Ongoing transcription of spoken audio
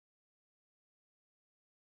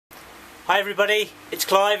Hi everybody, it's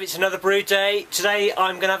Clive, it's another brew day. Today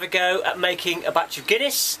I'm going to have a go at making a batch of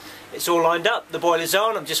Guinness. It's all lined up, the boiler's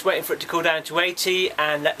on, I'm just waiting for it to cool down to 80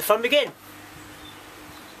 and let the fun begin.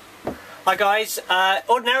 Hi guys,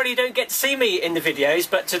 ordinarily you don't get to see me in the videos,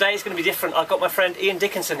 but today's going to be different. I've got my friend Ian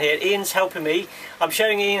Dickinson here. Ian's helping me. I'm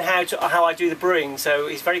showing Ian how I do the brewing, so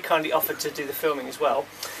he's very kindly offered to do the filming as well.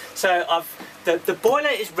 So the boiler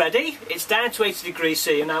is ready, it's down to 80 degrees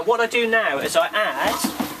C. Now what I do now is I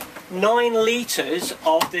add 9 litres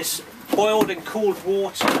of this boiled and cooled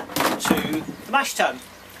water to the mash tun.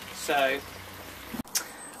 So,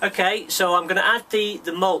 okay, so I'm going to add the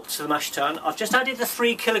malt to the mash tun. I've just added the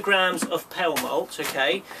 3 kilograms of pale malt.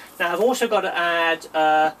 Okay, now I've also got to add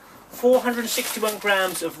 461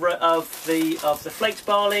 grams of the flaked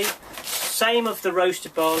barley, same of the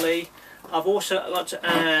roasted barley. I've also got to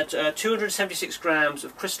add 276 grams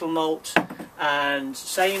of crystal malt and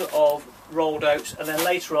same of rolled oats, and then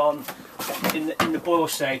later on in the boil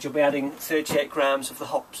stage I'll be adding 38 grams of the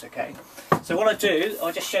hops. Okay, so what I do,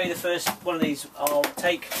 I'll just show you the first one of these. I'll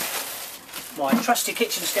take my trusty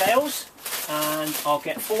kitchen scales and I'll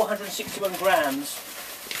get 461 grams.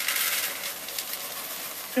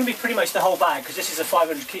 It's going to be pretty much the whole bag because this is a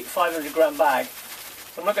 500 gram bag,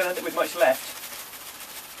 so I'm not going to end up with much left.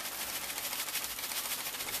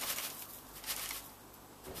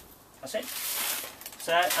 That's it.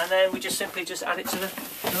 So, and then we just simply add it to the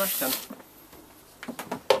mash tun.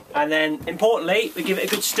 And then, importantly, we give it a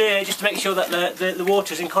good stir just to make sure that the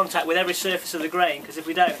water is in contact with every surface of the grain, because if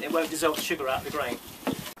we don't, it won't dissolve sugar out of the grain.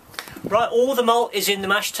 Right, all the malt is in the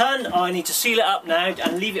mash tun. I need to seal it up now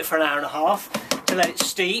and leave it for an hour and a half to let it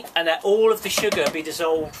steep and let all of the sugar be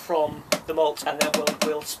dissolved from the malt, and then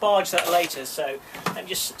we'll sparge that later. So let me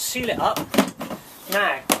just seal it up.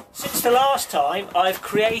 Now, since the last time, I've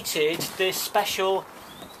created this special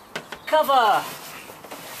cover.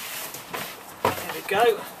 There we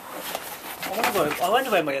go. I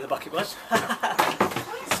wonder where my other bucket was.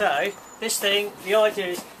 So this thing, the idea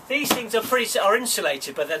is these things are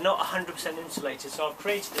insulated, but they're not 100% insulated. So I've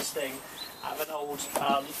created this thing out of an old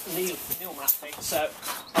Neil mat thing. So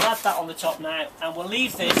I'll add that on the top now, and we'll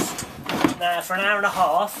leave this now for an hour and a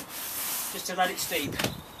half just to let it steep.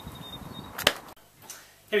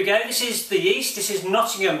 Here we go, this is the yeast. This is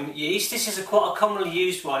Nottingham yeast. This is quite a commonly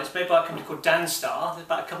used one. It's made by a company called Danstar. It's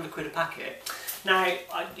about a couple of quid a packet. Now,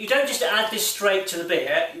 you don't just add this straight to the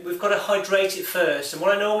beer. We've got to hydrate it first. And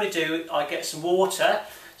what I normally do, I get some water.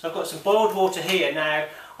 So I've got some boiled water here. Now,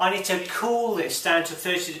 I need to cool this down to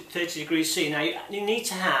 30 degrees C. Now, you need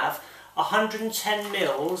to have 110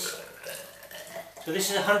 mils. So this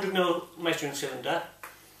is a 100 ml measuring cylinder.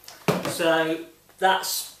 So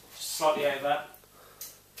that's slightly over.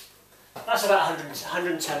 That's about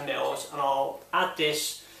 110 mils, and I'll add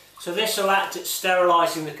this. So this will act at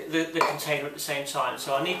sterilising the container at the same time.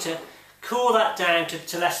 So I need to cool that down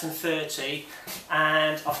to less than 30,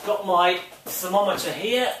 and I've got my thermometer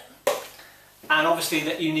here, and obviously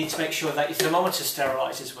that you need to make sure that your thermometer is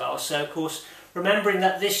sterilised as well. So of course, remembering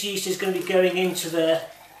that this yeast is going to be going into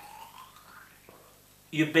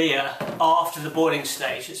your beer after the boiling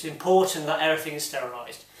stage, it's important that everything is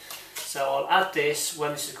sterilised. So I'll add this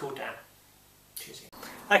when this is cooled down.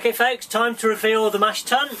 Okay folks, time to reveal the mash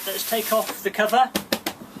tun. Let's take off the cover.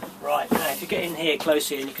 Right, now if you get in here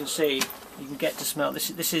closer and you can see, you can get to smell.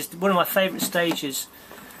 This is one of my favourite stages.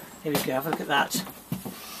 Here we go, have a look at that.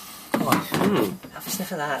 Oh, have a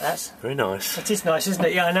sniff of that. That's very nice. It is nice, isn't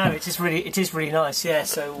it? Yeah, I know. It is really nice. Yeah.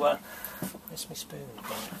 So where's my spoon?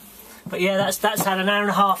 But yeah, that's had an hour and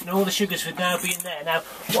a half, and all the sugars would now be in there. Now,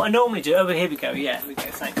 what I normally do, here we go. Yeah, here we go.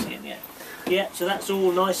 Thanks, Ian. Yeah. So that's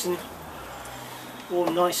all nice and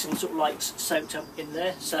sort of like soaked up in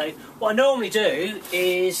there. So what I normally do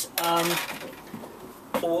is, I've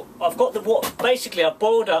got basically I've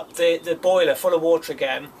boiled up the boiler full of water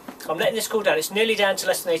again. I'm letting this cool down. It's nearly down to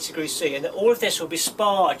less than 80 degrees C, and all of this will be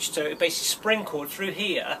sparged, so it basically sprinkled through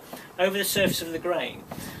here over the surface of the grain.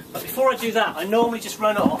 But before I do that, I normally just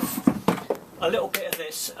run off a little bit of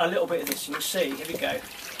this, and you'll see. Here we go.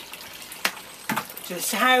 So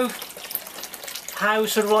this is how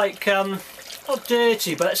sort of like not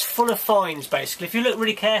dirty, but it's full of fines basically. If you look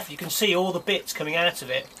really carefully, you can see all the bits coming out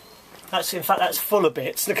of it. In fact, that's full of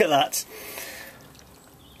bits. Look at that.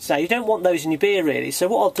 So you don't want those in your beer really. So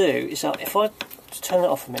what I'll do is, if I just turn it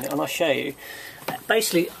off a minute and I'll show you.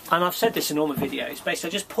 Basically, and I've said this in all my videos, basically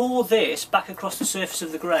I just pour this back across the surface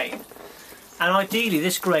of the grain, and ideally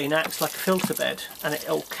this grain acts like a filter bed, and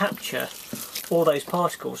it'll capture all those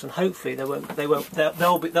particles, and hopefully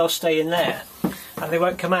they'll stay in there. and they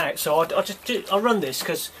won't come out. So I'll run this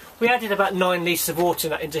because we added about 9 litres of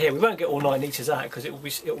water into here. We won't get all 9 litres out because it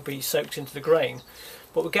will be soaked into the grain,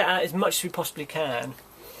 but we'll get out as much as we possibly can.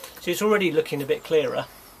 So it's already looking a bit clearer.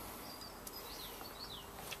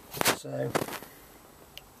 So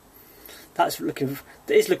it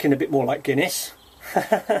is looking a bit more like Guinness.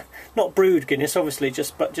 Not brewed Guinness, obviously,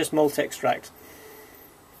 but just malt extract.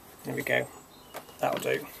 There we go. That'll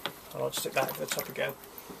do. I'll just stick that over the top again.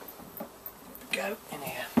 Go in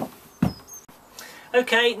here.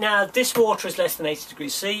 Okay, now this water is less than 80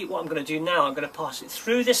 degrees C. What I'm going to do now, I'm going to pass it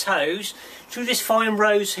through this hose, through this fine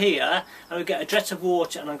rose here, and we'll get a jet of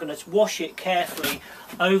water, and I'm going to wash it carefully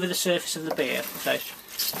over the surface of the beer. So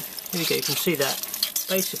here we go, you can see that.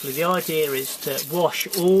 Basically the idea is to wash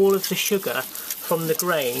all of the sugar from the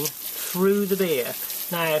grain through the beer.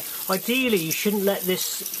 Now ideally you shouldn't let this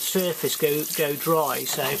surface go dry,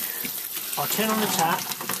 so I'll turn on the tap.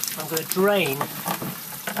 I'm going to drain.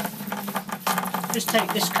 This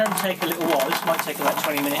can take a little while. This might take about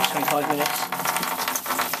 20 minutes, 25 minutes.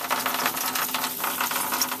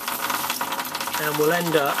 And we'll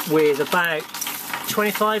end up with about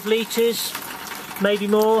 25 litres, maybe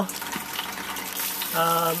more.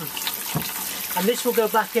 And this will go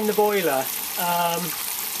back in the boiler.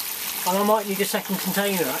 And I might need a second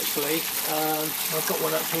container actually. I've got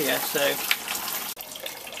one up here. So,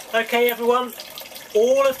 okay everyone,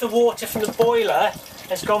 all of the water from the boiler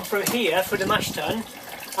has gone through here, through the mash tun.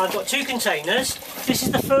 I've got 2 containers. This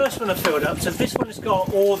is the first one I've filled up, so this one has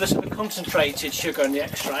got all the sort of concentrated sugar and the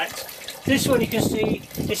extract. This one you can see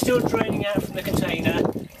is still draining out from the container.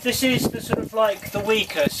 This is the sort of like the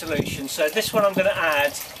weaker solution, so this one I'm going to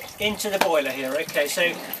add into the boiler here. Okay, so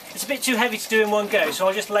it's a bit too heavy to do in one go, so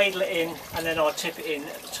I'll just ladle it in and then I'll tip it in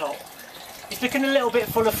at the top. It's looking a little bit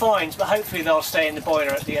full of fines, but hopefully they'll stay in the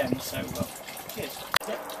boiler at the end, so cheers.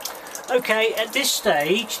 Okay, at this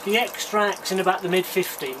stage the extract's in about the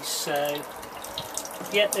mid-50s, so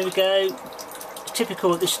yeah, there we go.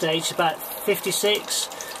 Typical at this stage, about 56.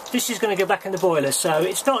 This is going to go back in the boiler, so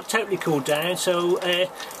it's not totally cooled down, so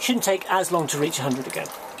shouldn't take as long to reach 100 again.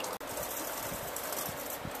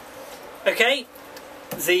 Okay,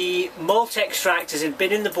 the malt extract has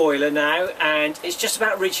been in the boiler now, and it's just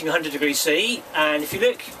about reaching 100 degrees C. And if you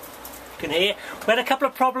look, you can hear we had a couple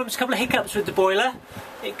of problems, a couple of hiccups with the boiler.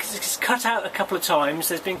 It's cut out a couple of times.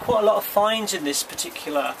 There's been quite a lot of fines in this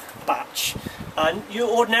particular batch. And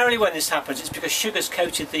ordinarily when this happens, it's because sugar's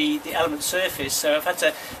coated the element surface, so I've had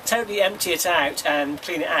to totally empty it out and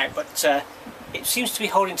clean it out, but it seems to be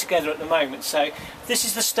holding together at the moment. So this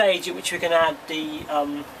is the stage at which we can add the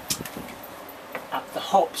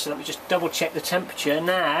hops. So let me just double check the temperature.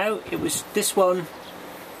 Now this one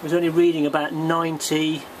was only reading about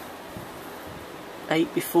 98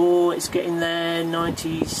 before. It's getting there,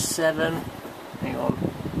 97. Hang on,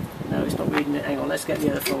 no, it's not reading it. Hang on, let's get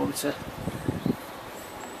the other thermometer.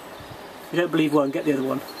 If you don't believe one, get the other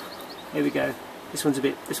one. Here we go. This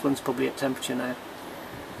one's probably at temperature now.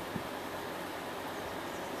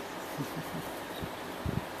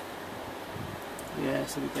 Yeah,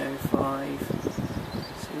 so we go 5,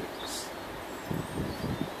 6,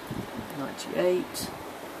 98.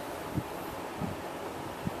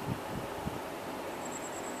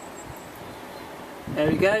 There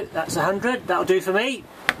we go, that's 100, that'll do for me.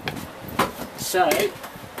 So,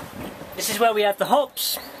 this is where we have the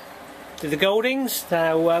hops. The Goldings.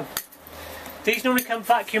 Now these normally come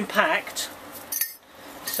vacuum packed,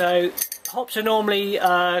 so hops are normally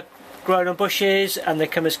grown on bushes and they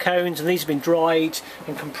come as cones, and these have been dried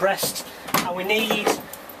and compressed, and we need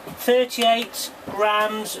 38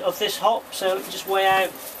 grams of this hop, so we just weigh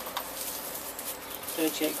out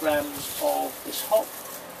 38 grams of this hop.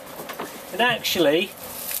 And actually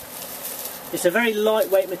it's a very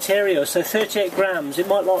lightweight material, so 38 grams, it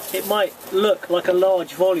might look like a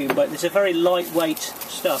large volume, but it's a very lightweight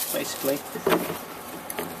stuff basically.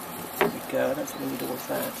 There we go, I don't think we need all of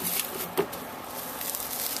that.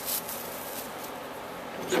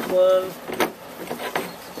 Just one.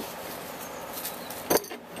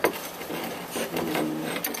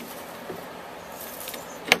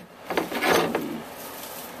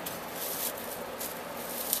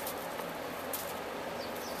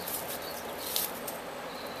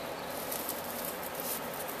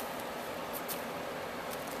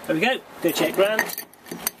 There we go, 38 grams.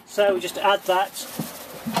 So we just add that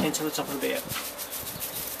into the top of the beer.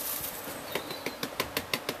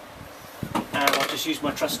 And I'll just use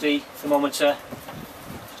my trusty thermometer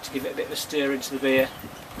just to give it a bit of a stir into the beer.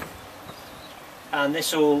 And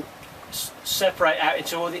this will separate out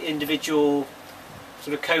into all the individual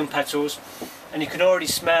sort of cone petals. And you can already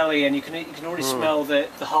smell, Ian, you can already smell the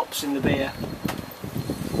hops in the beer.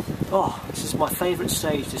 Oh, this is my favourite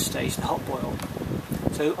stage, this stage, the hot boil.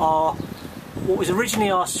 So what was originally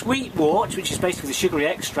our sweet wort, which is basically the sugary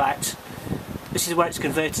extract, this is where it's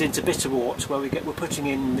converted into bitter wort, where we're putting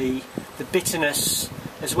in the bitterness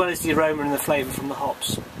as well as the aroma and the flavour from the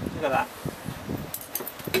hops. Look at that.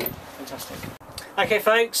 Fantastic. Okay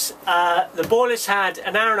folks, the boiler's had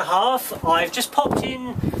an hour and a half. I've just popped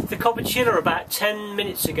in the copper chiller about 10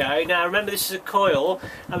 minutes ago. Now remember, this is a coil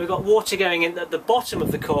and we've got water going in at the bottom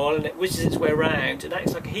of the coil and it whizzes its way around and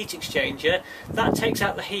acts like a heat exchanger. That takes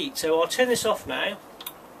out the heat, so I'll turn this off now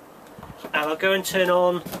and I'll go and turn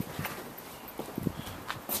on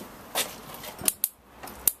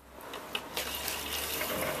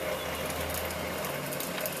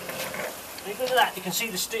look at that, you can see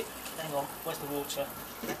the steam. Hang on, where's the water?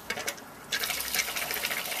 You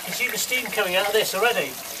can see the steam coming out of this already.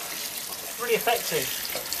 It's really effective.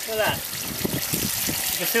 Look at that.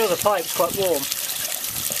 You can feel the pipe's quite warm.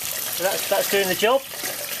 So that's doing the job.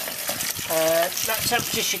 That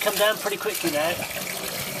temperature should come down pretty quickly now.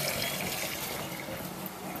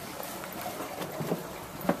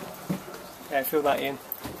 Yeah, feel that in.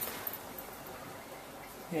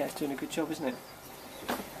 Yeah, it's doing a good job, isn't it?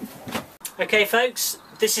 Okay folks,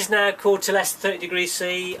 this is now cooled to less than 30 degrees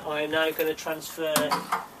C. I am now going to transfer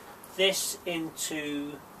this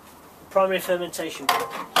into primary fermentation.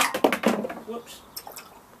 Whoops.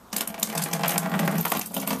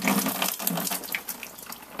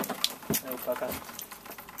 No fucker.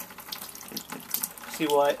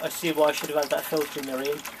 I see why I should have had that filter in there,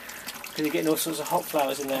 Ian. Because you're getting all sorts of hot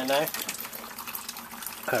flowers in there now.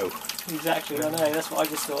 Oh. Exactly, I know, that's what I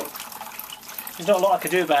just thought. There's not a lot I can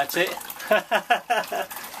do about it.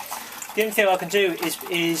 The only thing I can do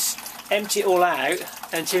is empty it all out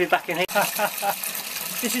and tip it back in here.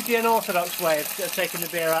 This is the unorthodox way of taking the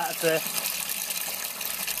beer out of the...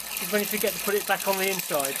 is when you forget to put it back on the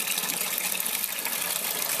inside.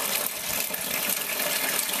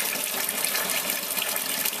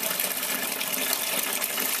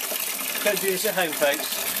 Don't do this at home, folks.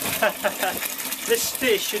 This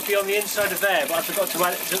fish should be on the inside of there, but I forgot to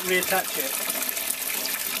reattach it.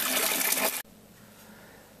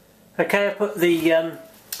 Okay, I put the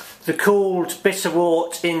cooled bitter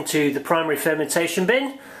wort into the primary fermentation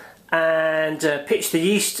bin and pitched the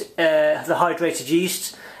yeast, the hydrated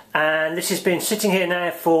yeast, and this has been sitting here now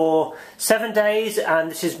for 7 days and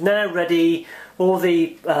this is now ready. All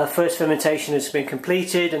the first fermentation has been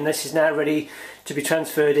completed and this is now ready to be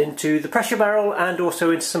transferred into the pressure barrel and also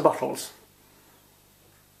into some bottles.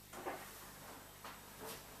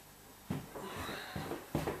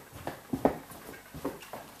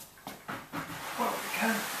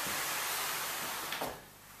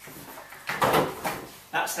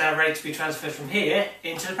 That's now ready to be transferred from here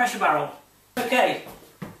into the pressure barrel. Okay,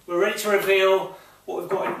 we're ready to reveal what we've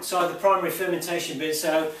got inside the primary fermentation bin.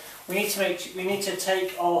 So we need to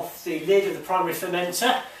take off the lid of the primary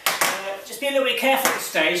fermenter. Just be a little bit careful at this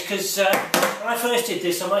stage because when I first did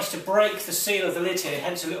this I managed to break the seal of the lid here,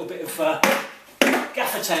 hence a little bit of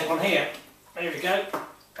gaffer tape on here. There we go.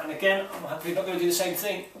 And again, I'm hopefully not going to do the same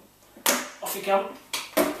thing. Off you come.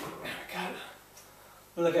 There we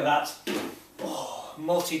go. Look at that. Oh,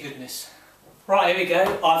 malty goodness. Right, here we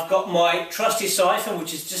go. I've got my trusty siphon,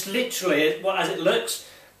 which is just literally as it looks.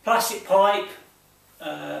 Plastic pipe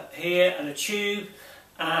here and a tube,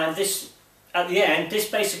 and this at the end, this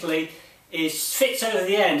basically fits over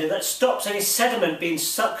the end and that stops any sediment being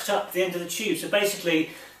sucked up the end of the tube. So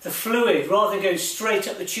basically the fluid, rather than going straight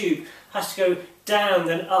up the tube, has to go down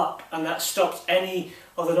then up, and that stops any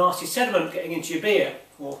of the nasty sediment getting into your beer,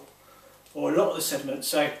 or a lot of the sediment.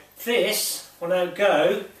 So this will now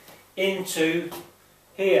go into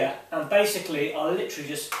here, and basically I'll literally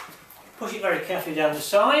just push it very carefully down the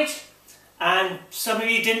side. And some of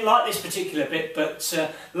you didn't like this particular bit, but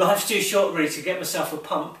life's too short really to get myself a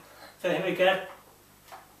pump. So here we go.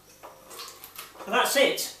 And that's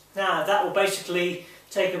it. Now that will basically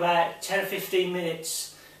take about 10 or 15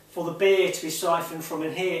 minutes for the beer to be siphoned from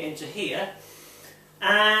in here into here.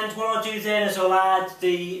 And what I'll do then is I'll add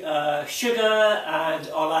the sugar and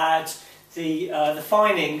I'll add the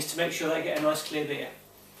finings to make sure they get a nice clear beer.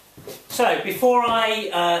 So before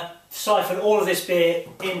I siphon all of this beer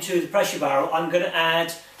into the pressure barrel, I'm going to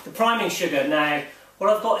add the priming sugar. Now what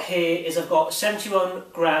I've got here is I've got 71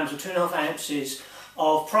 grams or 2.5 ounces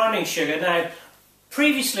of priming sugar. Now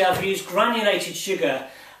previously I've used granulated sugar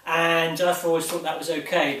and I've always thought that was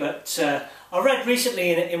okay, but I read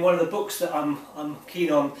recently in one of the books that I'm keen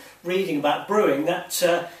on reading about brewing that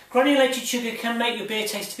granulated sugar can make your beer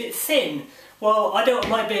taste a bit thin. Well, I don't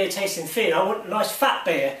want my beer tasting thin, I want a nice fat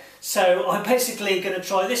beer. So I'm basically going to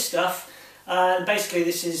try this stuff And basically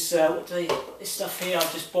this is this stuff here.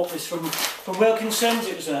 I've just bought this from Wilkinson's.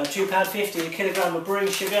 It was £2.50 a kilogram of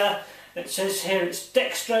brewing sugar. It says here it's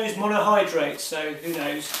dextrose monohydrate, so who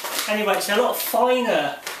knows. Anyway, it's a lot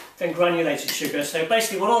finer than granulated sugar. So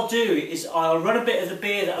basically what I'll do is I'll run a bit of the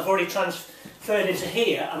beer that I've already transferred into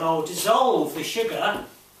here, and I'll dissolve the sugar.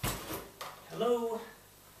 Hello.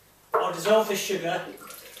 I'll dissolve the sugar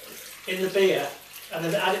in the beer and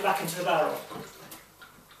then add it back into the barrel.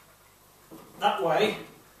 That way,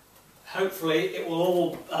 hopefully, it will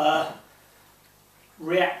all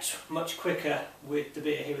react much quicker with the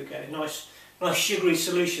beer. Here we go. Nice sugary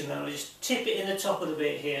solution. Then I'll just tip it in the top of the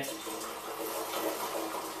beer here.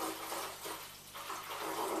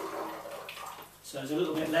 So there's a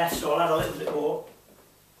little bit left, so I'll add a little bit more.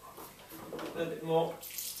 A little bit more.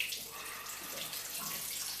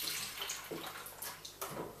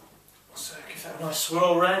 So give that a nice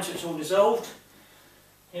swirl around so it's all dissolved.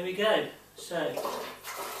 Here we go. So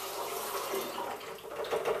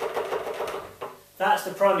that's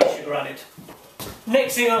the primary sugar added.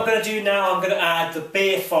 Next thing I'm going to do now, I'm going to add the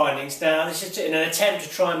beer findings. Now this is in an attempt to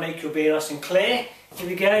try and make your beer nice and clear. Here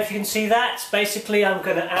we go, if you can see that. Basically I'm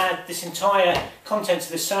going to add this entire contents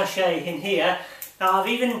of the sachet in here. Now I've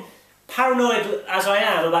even, paranoid as I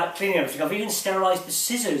am about cleaning everything, I've even sterilised the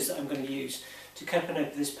scissors that I'm going to use to cut and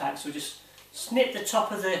open this pack. So just snip the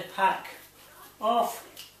top of the pack off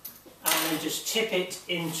and then just tip it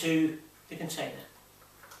into the container.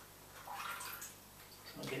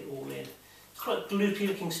 Try and get it all in. It's quite gloopy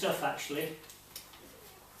looking stuff actually.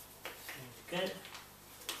 There we go.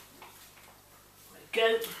 There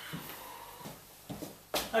we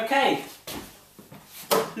go. Okay,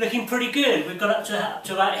 looking pretty good. We've got up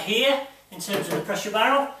to about here in terms of the pressure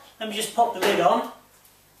barrel. Let me just pop the lid on,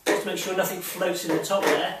 just to make sure nothing floats in the top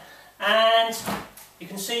there. And you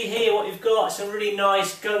can see here what you've got, some really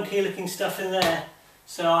nice gunky looking stuff in there.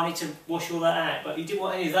 So I need to wash all that out, but you didn't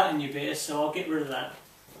want any of that in your beer, so I'll get rid of that.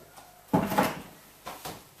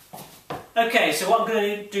 Okay, so what I'm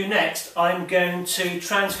going to do next, I'm going to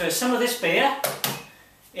transfer some of this beer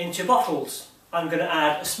into bottles. I'm going to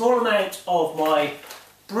add a small amount of my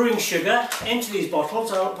brewing sugar into these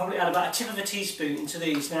bottles. I'll probably add about a tip of a teaspoon into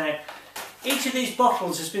these. Now, each of these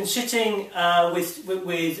bottles has been sitting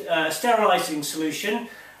with sterilising solution.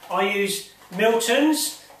 I use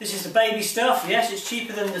Milton's. This is the baby stuff. Yes, it's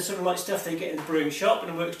cheaper than the sort of like stuff they get in the brewing shop,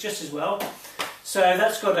 and it works just as well. So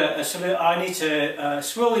that's got I need to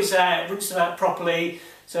swirl these out, rinse them out properly,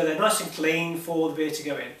 so they're nice and clean for the beer to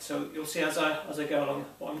go in. So you'll see as I go along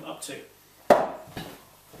what I'm up to.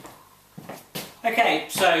 Okay,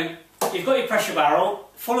 so you've got your pressure barrel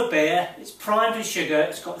full of beer, it's primed with sugar,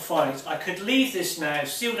 it's got the findings. I could leave this now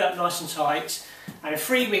sealed up nice and tight, and in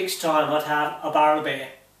 3 weeks' time I'd have a barrel of beer.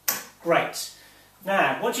 Great.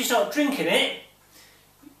 Now, once you start drinking it,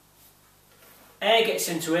 air gets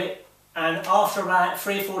into it, and after about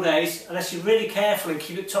 3 or 4 days, unless you're really careful and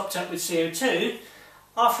keep it topped up with CO2,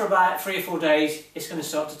 after about 3 or 4 days it's going to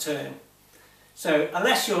start to turn. So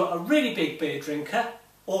unless you're a really big beer drinker,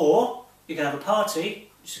 or you can have a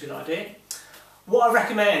party, which is a good idea, what I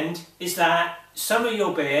recommend is that some of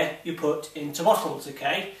your beer you put into bottles,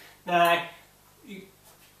 okay? Now,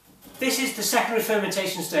 this is the secondary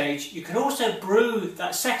fermentation stage. You can also brew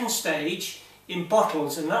that second stage in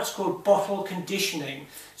bottles, and that's called bottle conditioning.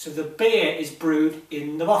 So the beer is brewed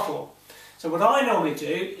in the bottle. So what I normally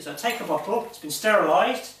do is I take a bottle, it's been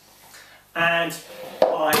sterilised, and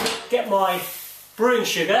I get my brewing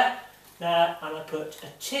sugar now, and I put a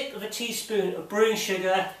tip of a teaspoon of brewing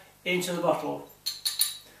sugar into the bottle.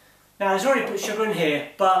 Now there's already put sugar in here,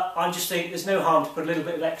 but I just think there's no harm to put a little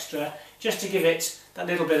bit of extra, just to give it that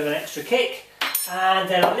little bit of an extra kick. And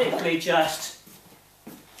then I literally just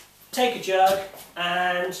take a jug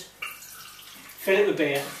and fill it with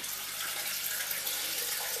beer.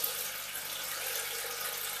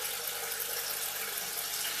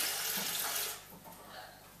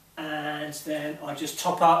 And then I just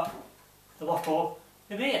top up the bottle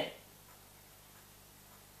with beer.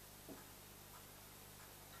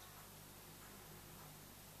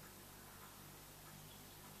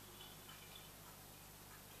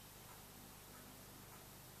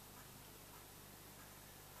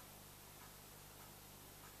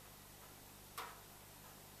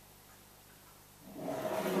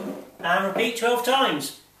 And repeat 12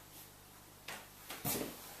 times.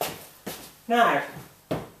 Now,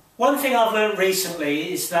 one thing I've learned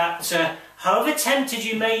recently is that however tempted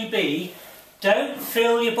you may be, don't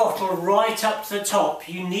fill your bottle right up to the top.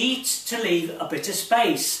 You need to leave a bit of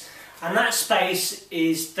space, and that space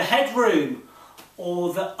is the headroom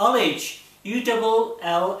or the ullage, U-double-L-A-G-E.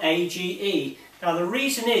 Now the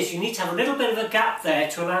reason is you need to have a little bit of a gap there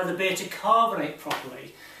to allow the beer to carbonate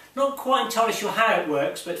properly. Not quite entirely sure how it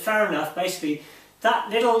works, but fair enough. Basically, that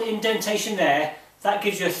little indentation there, that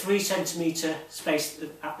gives you a 3 centimetre space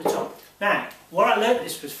at the top. Now, where I learnt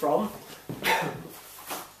this was from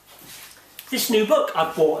this new book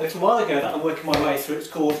I bought a little while ago that I'm working my way through. It's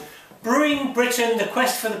called Brewing Britain, The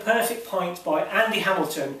Quest for the Perfect Pint by Andy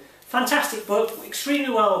Hamilton. Fantastic book, extremely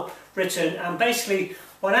well written, and basically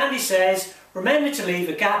what Andy says, remember to leave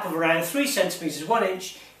a gap of around 3 centimetres, 1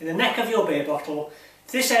 inch in the neck of your beer bottle.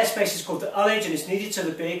 This airspace is called the ullage and is needed so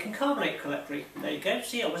the beer can carbonate correctly. There you go,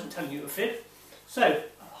 see, I wasn't telling you a fib. So,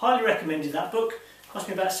 I highly recommended that book. Cost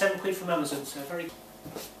me about £7 from Amazon, so very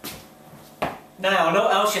good. Now, I know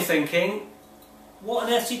what else you're thinking. What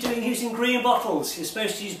on earth are you doing using green bottles? You're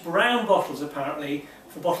supposed to use brown bottles, apparently,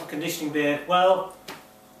 for bottle conditioning beer. Well,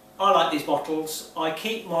 I like these bottles. I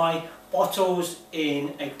keep my bottles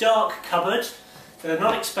in a dark cupboard. They're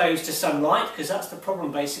not exposed to sunlight, because that's the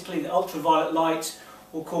problem, basically. The ultraviolet light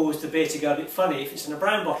will cause the beer to go a bit funny. If it's in a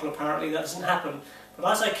brown bottle, apparently that doesn't happen.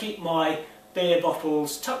 But as I keep my beer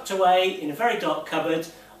bottles tucked away in a very dark cupboard,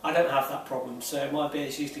 I don't have that problem, so my beer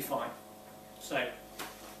is usually fine. So,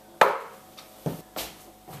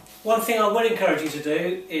 one thing I would encourage you to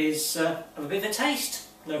do is have a bit of a taste.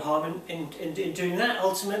 No harm in doing that.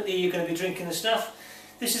 Ultimately, you're going to be drinking the stuff.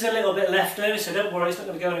 This is a little bit left over, so don't worry, it's not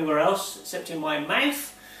going to go anywhere else except in my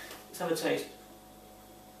mouth. Let's have a taste.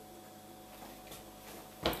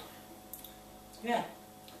 Yeah,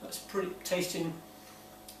 that's pretty tasting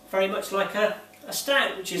very much like a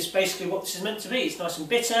stout, which is basically what this is meant to be. It's nice and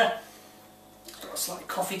bitter, it's got a slight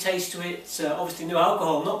coffee taste to it. It's obviously no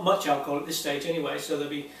alcohol, not much alcohol at this stage anyway, so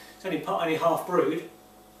it's only half brewed.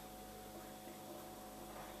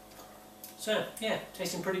 So yeah,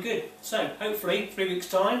 tasting pretty good. So hopefully 3 weeks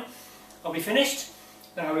time I'll be finished.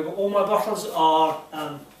 Now we've got all my bottles are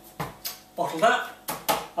bottled up.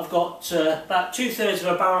 I've got about 2/3 of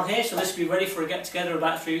a barrel here, so this will be ready for a get together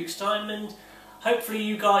about 3 weeks time, and hopefully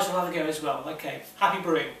you guys will have a go as well. Okay, happy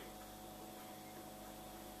brewing.